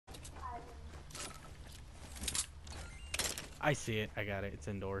I see it. I got it. It's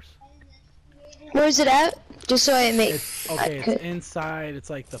indoors. Where is it at? Just so I make. It's okay. It's inside. It's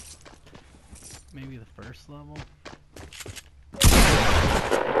like maybe the first level.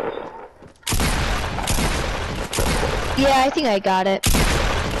 Yeah, I think I got it.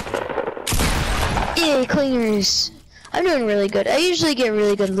 Yay, clingers. I'm doing really good. I usually get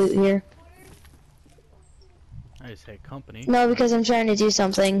really good loot here. I just had company. No, because I'm trying to do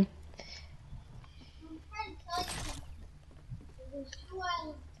something.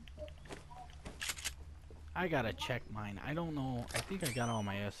 I gotta check mine. I don't know. I think I got all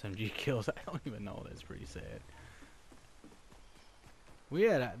my SMG kills. I don't even know. That's pretty sad. We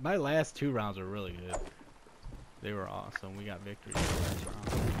had my last 2 rounds were really good. They were awesome. We got victory in the last round.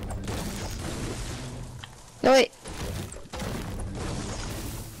 No, wait.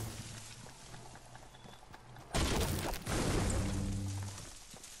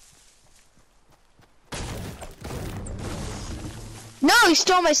 No, you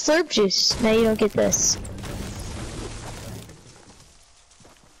stole my slurp juice. Now you don't get this.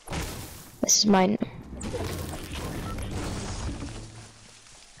 This is mine.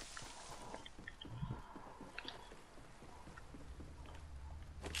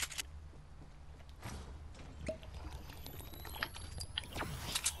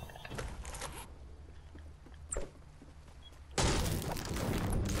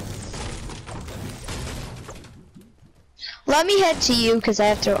 Let me head to you because I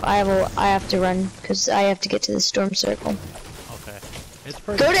have to run because I have to get to the storm circle. Okay. It's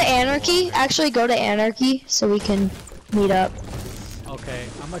pretty Go to Anarchy. Actually, go to Anarchy so we can meet up. Okay,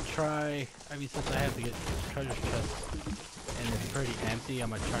 I'm gonna try. I mean, since I have to get treasure chest and it's pretty empty, I'm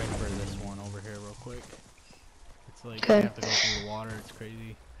gonna try for this one over here real quick. It's like I have to go through the water. It's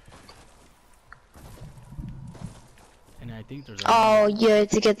crazy. And I think there's. Oh, yeah,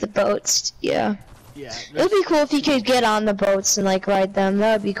 to get the boats. Yeah. Yeah. It would be cool if you could get on the boats and like ride them.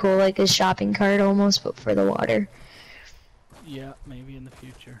 That would be cool, like a shopping cart almost, but for the water. Yeah, maybe in the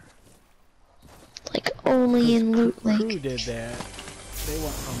future. Like only in Loot Lake. Who did that? They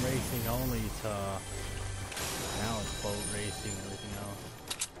went from racing only to now it's boat racing and everything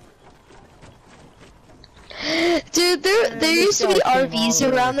else. Dude, there used to be RVs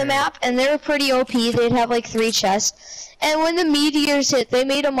around the map, and they were pretty OP. They'd have like 3 chests, and when the meteors hit, they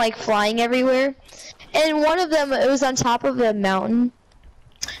made them like flying everywhere. And one of them, it was on top of a mountain,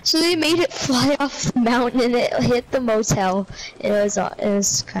 so they made it fly off the mountain, and it hit the motel. It was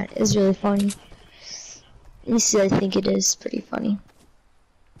really funny. Let me see. I think it is pretty funny.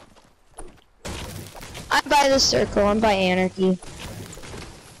 I'm by the circle. I'm by Anarchy.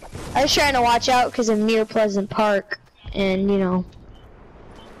 I was trying to watch out because I'm near Pleasant Park, and you know,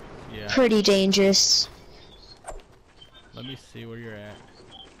 pretty dangerous. Let me see where you're at.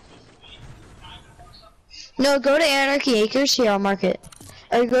 No, go to Anarchy Acres. Here, I'll mark it.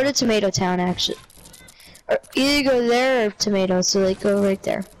 Or go to Tomato Town, actually. Or either go there or Tomato. So like, go right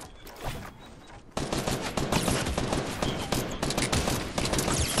there.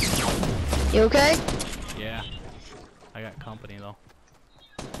 You okay? Yeah. I got company though.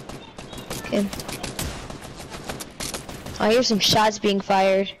 Okay. I hear some shots being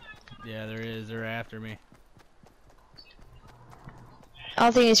fired. Yeah, there is. They're after me. I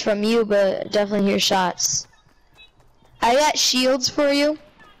don't think it's from you, but definitely hear shots. I got shields for you.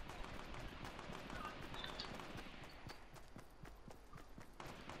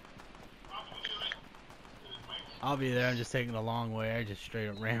 I'll be there. I'm just taking the long way. I just straight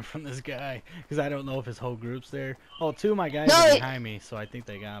up ran from this guy because I don't know if his whole group's there. Oh, 2 of my guys are behind me, so I think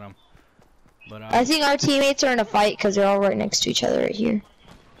they got him. But I think our teammates are in a fight because they're all right next to each other right here.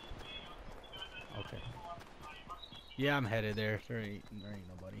 Okay. Yeah, I'm headed there. There ain't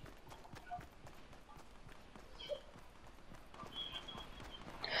nobody.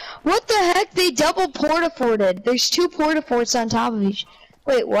 What the heck? They double porta-forted. There's 2 porta-forts on top of each.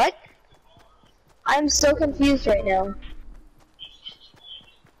 Wait, what? I'm so confused right now.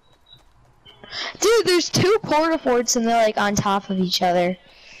 Dude, there's 2 porta-forts and they're like on top of each other.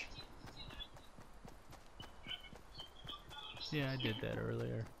 Yeah, I did that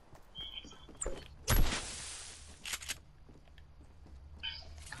earlier.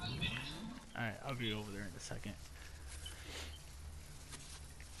 Alright, I'll be over there in a second.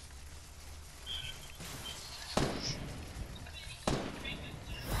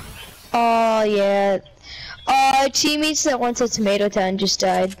 Oh, yeah. Teammates that went to Tomato Town just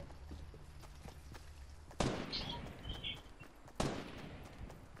died.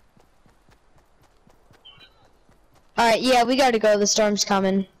 Alright, yeah, we gotta go. The storm's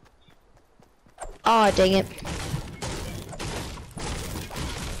coming. Aw, dang it.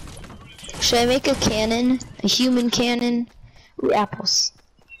 Should I make a cannon? A human cannon? Ooh, apples.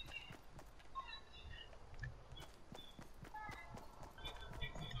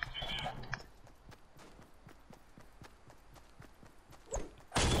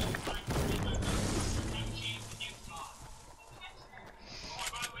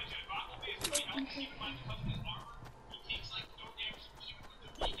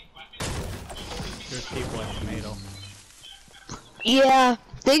 There's people at tomato. Yeah,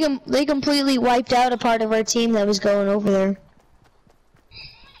 they completely wiped out a part of our team that was going over there.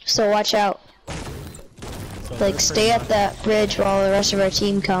 So watch out. So Like, stay at that bridge while the rest of our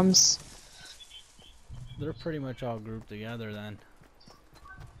team comes. They're pretty much all grouped together then.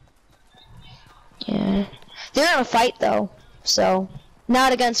 Yeah. They're in a fight though, so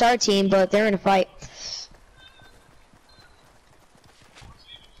not against our team, but they're in a fight.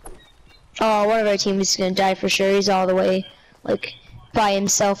 Oh, one of our team is gonna die for sure. He's all the way, like, by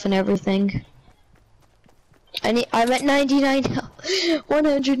himself and everything. I'm at 99 health.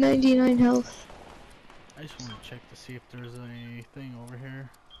 199 health. I just want to check to see if there's anything over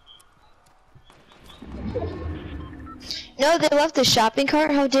here. No, they left the shopping cart.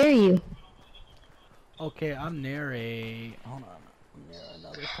 How dare you? Okay, I'm near a... Hold on. I'm near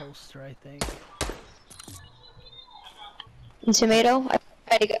another poster, I think. And tomato?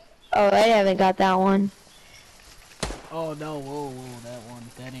 Oh, I haven't got that one. Oh no, whoa, that one.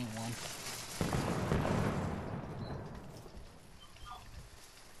 That ain't one.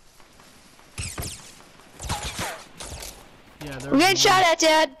 Yeah, We're getting shot at,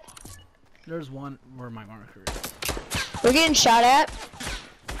 Dad. There's one where my marker is. We're getting shot at.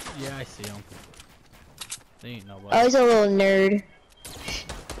 Yeah, I see him. They ain't nobody. Oh, he's a little nerd.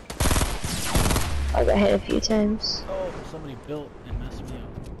 I got hit a few times. Oh, somebody built and messed me up.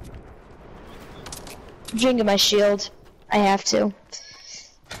 I'm drinking my shield. I have to.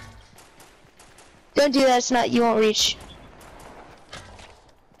 Don't do that, it's not, you won't reach.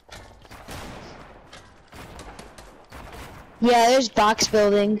 Yeah, there's box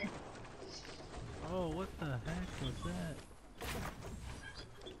building. Oh, what the heck was that?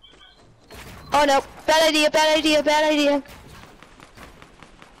 Oh no, bad idea, bad idea, bad idea.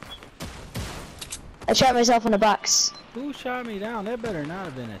 I trapped myself in a box. Who shot me down? That better not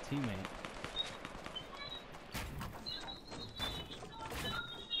have been a teammate.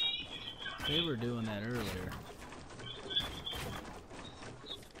 They were doing that earlier.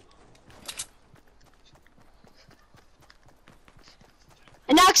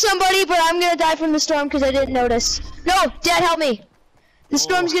 I knocked somebody, but I'm gonna die from the storm because I didn't notice. No, Dad, help me. The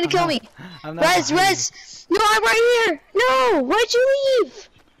storm's gonna kill me. Res. No, I'm right here. No, why'd you leave?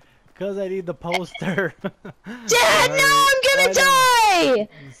 Cause I need the poster. Dad, no, I'm gonna die.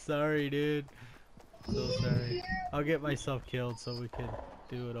 I'm sorry, dude. So sorry. I'll get myself killed so we can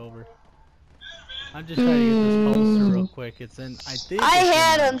do it over. I'm just trying to get this poster real quick. It's in. I think. I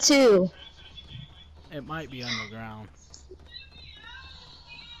had him too. It might be underground.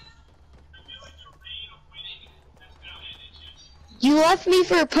 You left me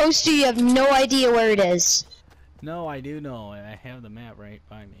for a poster. You have no idea where it is. No, I do know. I have the map right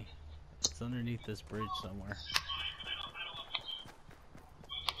by me. It's underneath this bridge somewhere.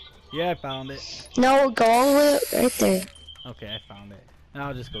 Yeah, I found it. No, go all the way right there. Okay, I found it. Now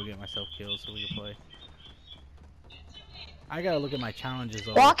I'll just go get myself killed so we can play. I gotta look at my challenges.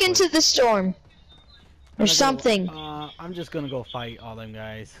 Walk into the storm. Or something. I'm just gonna go fight all them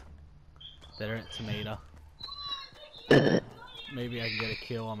guys that are at tomato. Maybe I can get a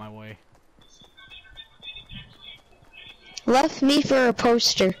kill on my way. Left me for a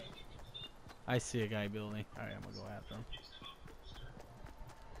poster. I see a guy building. Alright, I'm gonna go after him.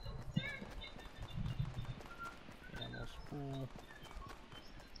 Almost full.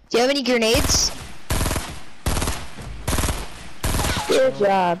 Do you have any grenades? Good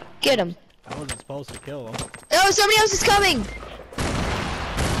job. Get him. I wasn't supposed to kill him. Oh, somebody else is coming!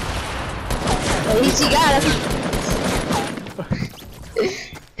 At least you got him.